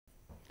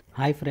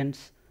Hi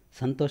friends,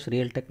 Santosh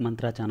real tech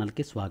mantra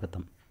ఛానల్కి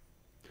స్వాగతం.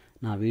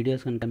 నా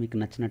వీడియోస్ కనుక మీకు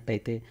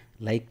నచ్చినట్టయితే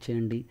లైక్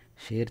చేయండి,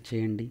 షేర్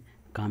చేయండి,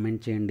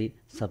 కామెంట్ చేయండి,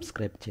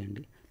 సబ్స్క్రైబ్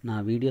చేయండి. నా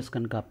వీడియోస్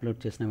కనుక అప్లోడ్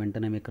చేసిన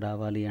వెంటనే మీకు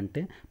రావాలి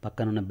అంటే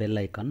పక్కనున్న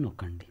బెల్ ఐకాన్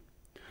నొక్కండి.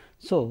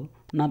 సో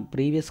నా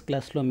ప్రీవియస్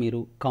క్లాస్లో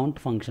మీరు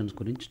కౌంట్ ఫంక్షన్స్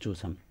గురించి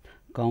చూసాం.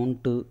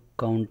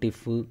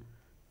 కౌంటిఫ్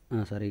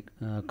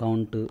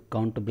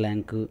కౌంట్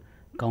బ్లాంక్,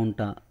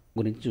 కౌంటా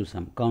గురించి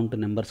చూసాం. కౌంట్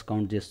నెంబర్స్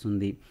కౌంట్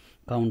చేస్తుంది,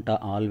 కౌంటా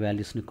ఆల్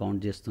వాల్యూస్ని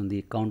కౌంట్ చేస్తుంది,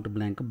 కౌంట్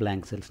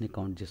బ్లాంక్ సెల్స్ని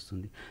కౌంట్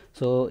చేస్తుంది.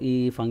 సో ఈ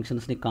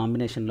ఫంక్షన్స్ని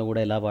కాంబినేషన్లో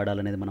కూడా ఎలా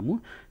వాడాలనేది మనము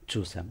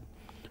చూసాం.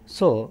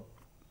 సో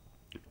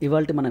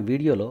ఇవాళ మన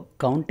వీడియోలో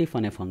కౌంటిఫ్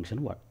అనే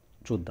ఫంక్షన్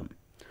చూద్దాం.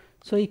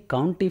 సో ఈ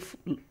కౌంటిఫ్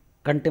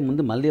కంటే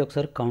ముందు మళ్ళీ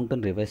ఒకసారి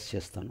కౌంట్ని రివైజ్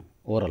చేస్తాను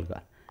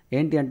ఓవరాల్గా.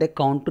 ఏంటి అంటే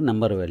count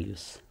number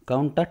values,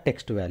 కౌంటా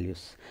text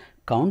values.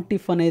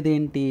 కౌంటిఫ్ అనేది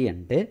ఏంటి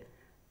అంటే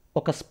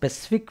ఒక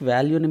స్పెసిఫిక్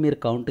వాల్యూని మీరు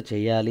కౌంట్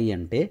చేయాలి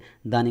అంటే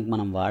దానికి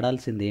మనం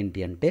వాడాల్సింది ఏంటి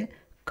అంటే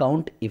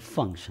కౌంట్ ఇఫ్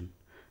ఫంక్షన్.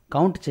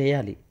 కౌంట్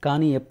చేయాలి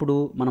కానీ ఎప్పుడు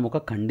మనం ఒక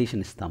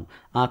కండిషన్ ఇస్తాం,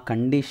 ఆ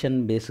కండిషన్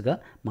బేస్గా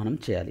మనం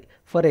చేయాలి.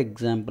 ఫర్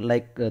ఎగ్జాంపుల్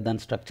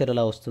దాని స్ట్రక్చర్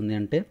ఎలా వస్తుంది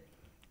అంటే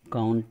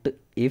కౌంట్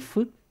ఇఫ్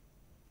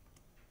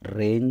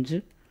రేంజ్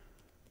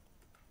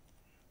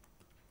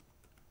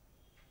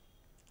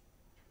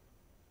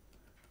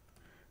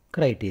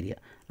క్రైటీరియా.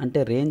 అంటే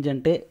రేంజ్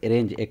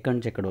ఎక్కడి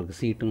నుంచి ఎక్కడి వరకు,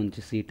 C2 నుంచి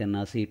C10,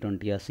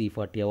 C20,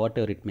 C40, what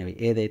ever it may be,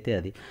 ఏదైతే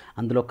అది.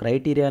 అందులో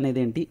క్రైటీరియా అనేది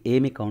ఏంటి,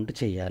 ఏమి కౌంట్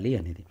చేయాలి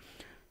అనేది.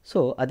 సో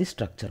అది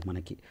స్ట్రక్చర్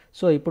మనకి.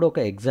 సో ఇప్పుడు ఒక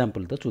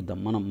ఎగ్జాంపుల్తో చూద్దాం,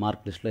 మనం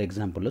మార్క్ లిస్ట్లో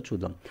ఎగ్జాంపుల్లో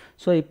చూద్దాం.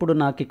 సో ఇప్పుడు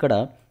నాకు ఇక్కడ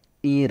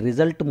ఈ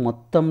రిజల్ట్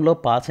మొత్తంలో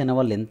పాస్ అయిన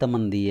వాళ్ళు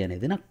ఎంతమంది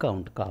అనేది నాకు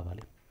కౌంట్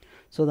కావాలి.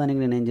 సో దానికి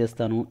నేను ఏం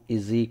చేస్తాను,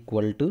 is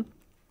equal to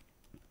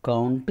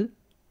count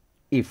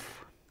if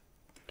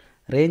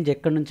range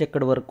ఎక్కడి నుంచి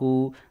ఎక్కడి వరకు,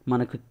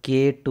 మనకు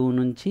K2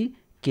 నుంచి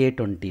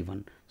K21.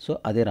 సో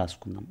అదే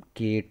రాసుకుందాం,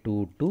 K2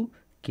 టు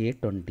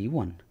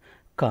K21,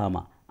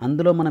 కామా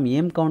అందులో మనం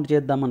ఏం కౌంట్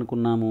చేద్దాం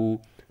అనుకున్నాము,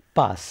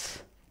 పాస్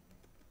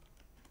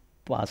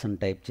అని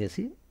టైప్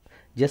చేసి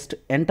జస్ట్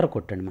ఎంటర్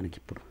కొట్టండి. మనకి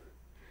ఇప్పుడు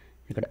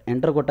ఇక్కడ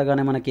ఎంటర్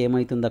కొట్టగానే మనకి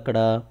ఏమవుతుంది, అక్కడ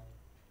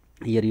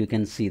here you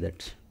can see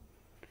that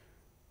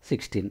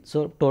 16. So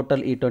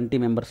total ఈ 20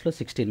 మెంబర్స్లో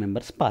 16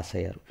 మెంబర్స్ పాస్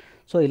అయ్యారు.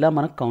 సో ఇలా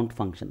మనకు కౌంట్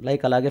ఫంక్షన్.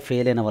 అలాగే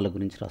ఫెయిల్ అయిన వాళ్ళ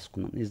గురించి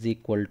రాసుకుందాం, is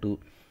equal to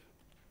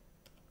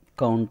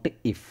count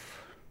if.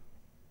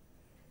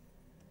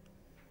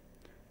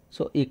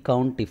 So ఈ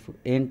కౌంట్ ఇఫ్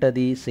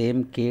ఏంటది,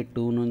 సేమ్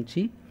K2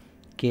 నుంచి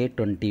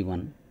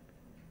K21,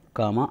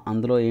 కామా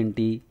అందులో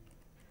ఏంటి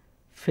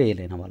ఫెయిల్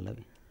అయిన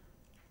వాళ్ళవి.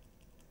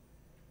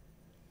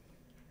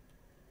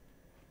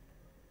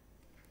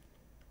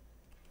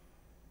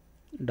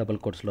 డబుల్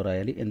కోట్స్లో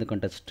రాయాలి,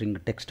 ఎందుకంటే స్ట్రింగ్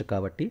టెక్స్ట్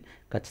కాబట్టి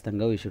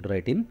ఖచ్చితంగా we should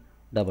write in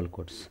double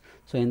quotes.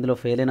 So ఇందులో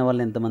ఫెయిల్ అయిన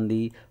వాళ్ళు ఎంతమంది,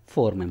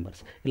 4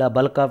 మెంబర్స్. ఇలా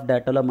బల్క్ ఆఫ్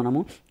డేటాలో మనము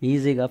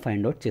ఈజీగా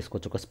ఫైండ్ అవుట్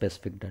చేసుకోవచ్చు ఒక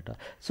స్పెసిఫిక్ డేటా.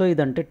 సో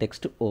ఇదంటే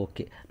టెక్స్ట్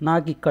ఓకే.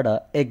 నాకు ఇక్కడ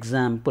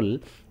ఎగ్జాంపుల్,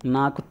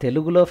 నాకు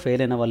తెలుగులో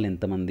ఫెయిల్ అయిన వాళ్ళు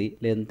ఎంతమంది,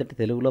 లేదంటే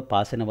తెలుగులో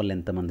పాస్ అయిన వాళ్ళు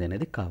ఎంతమంది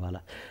అనేది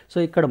కావాలా. సో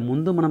ఇక్కడ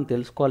ముందు మనం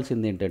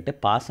తెలుసుకోవాల్సింది ఏంటంటే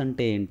పాస్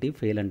అంటే ఏంటి,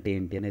 ఫెయిల్ అంటే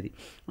ఏంటి అనేది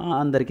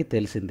అందరికీ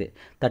తెలిసిందే.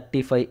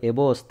 35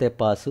 ఎబో వస్తే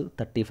పాస్,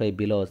 35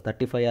 బిలో,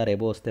 35 ఆర్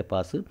ఎబో వస్తే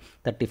పాస్,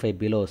 35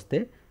 బిలో వస్తే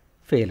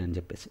ఫెయిల్ అని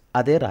చెప్పేసి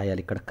అదే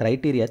రాయాలి. ఇక్కడ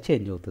క్రైటీరియా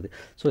చేంజ్ అవుతుంది.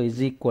 So is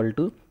equal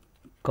to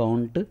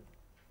count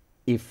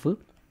if.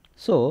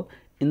 So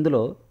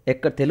ఇందులో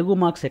తెలుగు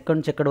మార్క్స్ ఎక్కడి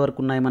నుంచి ఎక్కడి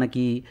వరకు ఉన్నాయి,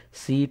 మనకి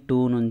C2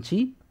 నుంచి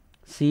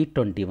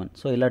C21.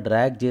 సో ఇలా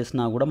డ్రాగ్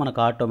చేసినా కూడా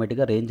మనకు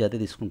ఆటోమేటిక్గా రేంజ్ అయితే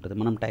తీసుకుంటుంది,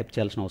 మనం టైప్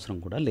చేయాల్సిన అవసరం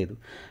కూడా లేదు,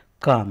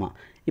 కామా.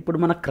 ఇప్పుడు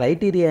మన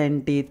క్రైటీరియా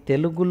ఏంటి,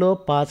 తెలుగులో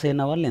పాస్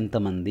అయిన వాళ్ళు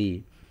ఎంతమంది.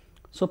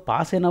 సో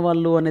పాస్ అయిన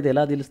వాళ్ళు అనేది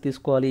ఎలా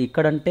తీసుకోవాలి,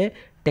 ఇక్కడంటే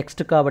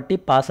టెక్స్ట్ కాబట్టి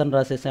పాస్ అని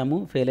రాసేసాము,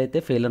 ఫెయిల్ అయితే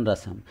ఫెయిల్ అని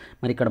రాసాము.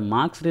 మరి ఇక్కడ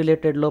మార్క్స్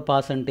రిలేటెడ్లో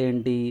పాస్ అంటే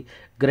ఏంటి,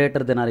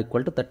 greater than are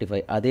equal to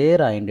 35 అదే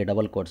రాయండి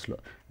double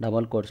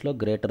కోట్స్లో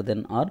greater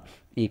than are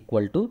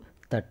equal to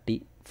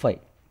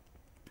 35.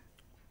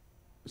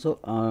 So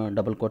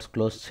double quotes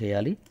close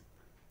చేయాలి,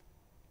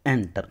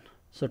 enter.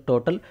 So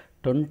total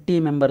 20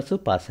 members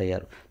pass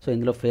అయ్యారు. సో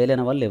ఇందులో ఫెయిల్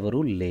అయిన వాళ్ళు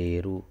ఎవరూ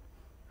లేరు.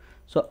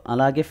 సో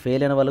అలాగే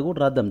ఫెయిల్ అయిన వాళ్ళు కూడా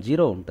రాద్దాం,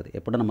 0 ఉంటుంది.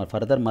 ఎప్పుడన్నా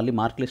ఫర్దర్ మళ్ళీ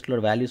మార్క్ లిస్ట్లో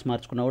వాల్యూస్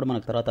మార్చుకున్నా కూడా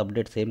మనకు తర్వాత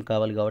అప్డేట్స్ ఏం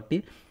కావాలి కాబట్టి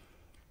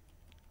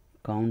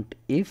కౌంట్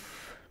ఇఫ్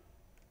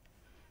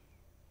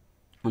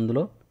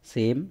అందులో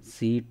same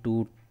C2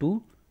 to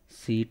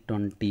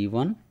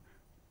C21,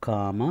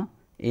 comma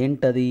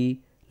ఏంటది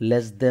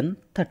less than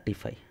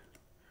 35.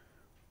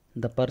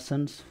 The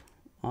persons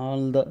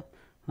all the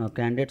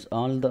candidates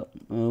all the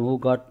who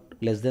got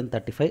less than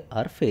 35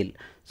 are fail.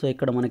 So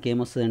ఇక్కడ మనకి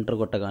ఏమొస్తుంది,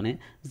 ఎంటర్ కొట్టగానే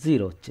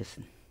 0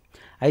 వచ్చేసింది.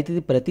 అయితే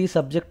ఇది ప్రతి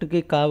సబ్జెక్టుకి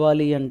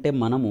కావాలి అంటే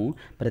మనము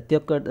ప్రతి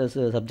ఒక్క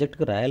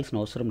సబ్జెక్టుకి రాయాల్సిన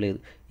అవసరం లేదు.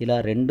 ఇలా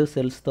 2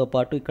 సెల్స్తో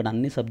పాటు ఇక్కడ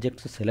అన్ని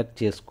సబ్జెక్ట్స్ సెలెక్ట్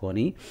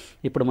చేసుకొని,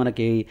 ఇప్పుడు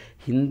మనకి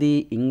హిందీ,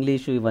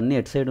 ఇంగ్లీషు ఇవన్నీ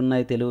ఎట్ సైడ్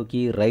ఉన్నాయి,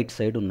 తెలుగుకి రైట్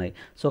సైడ్ ఉన్నాయి.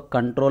 సో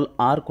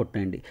Ctrl+R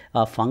కొట్టండి.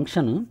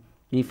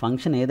 ఈ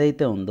ఫంక్షన్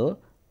ఏదైతే ఉందో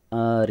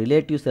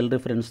రిలేటివ్ సెల్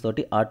రిఫరెన్స్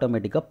తోటి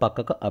ఆటోమేటిక్గా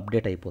పక్కకు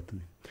అప్డేట్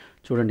అయిపోతుంది.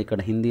 చూడండి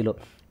ఇక్కడ హిందీలో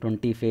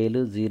 20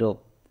 ఫెయిల్, 0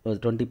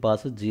 20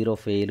 పాస్ 0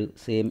 ఫెయిల్.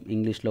 సేమ్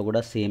ఇంగ్లీష్లో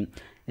కూడా సేమ్.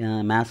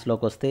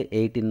 మ్యాథ్స్లోకి వస్తే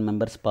 18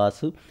 మెంబర్స్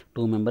పాస్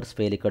 2 మెంబర్స్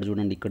ఫెయిల్. ఇక్కడ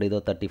చూడండి, ఇక్కడ ఏదో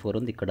 34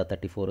 ఉంది, ఇక్కడ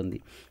 34 ఉంది.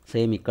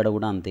 సేమ్ ఇక్కడ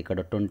కూడా అంతే, ఇక్కడ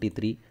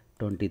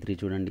 23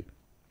 చూడండి,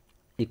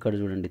 ఇక్కడ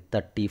చూడండి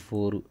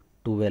 34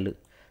 12.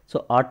 సో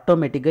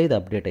ఆటోమేటిక్గా ఇది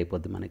అప్డేట్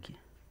అయిపోద్ది మనకి.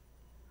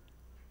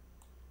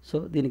 సో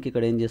దీనికి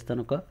ఇక్కడ ఏం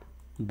చేస్తాను, ఒక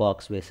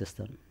బాక్స్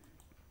వేసేస్తాను.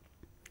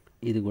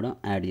 ఇది కూడా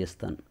యాడ్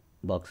చేస్తాను,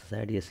 బాక్సెస్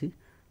యాడ్ చేసి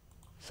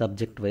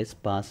subject wise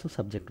pass,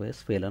 subject wise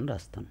fail అని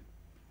రాస్తాను.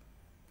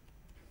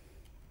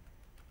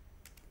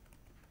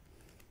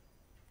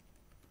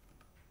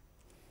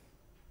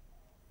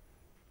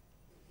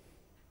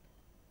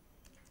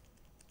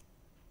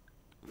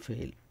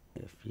 Fail,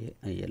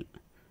 FAIL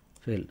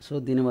fail. సో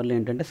దీనివల్ల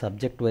ఏంటంటే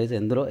సబ్జెక్ట్ వైజ్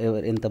ఎందులో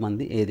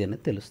ఎంతమంది ఏది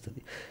అనేది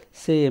తెలుస్తుంది.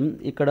 సేమ్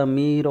ఇక్కడ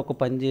మీరు ఒక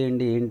పని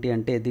చేయండి, ఏంటి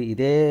అంటే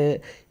ఇదే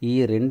ఈ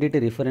రెండిటి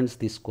రిఫరెన్స్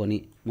తీసుకొని,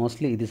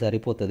 మోస్ట్లీ ఇది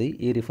సరిపోతుంది.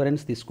 ఈ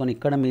రిఫరెన్స్ తీసుకొని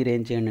ఇక్కడ మీరు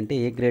ఏం చేయండి అంటే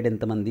A గ్రేడ్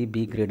ఎంతమంది,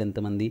 B గ్రేడ్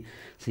ఎంతమంది,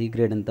 C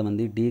గ్రేడ్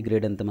ఎంతమంది, D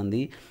గ్రేడ్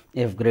ఎంతమంది,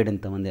 F గ్రేడ్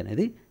ఎంతమంది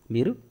అనేది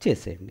మీరు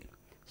చేసేయండి.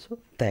 So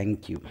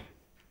thank you.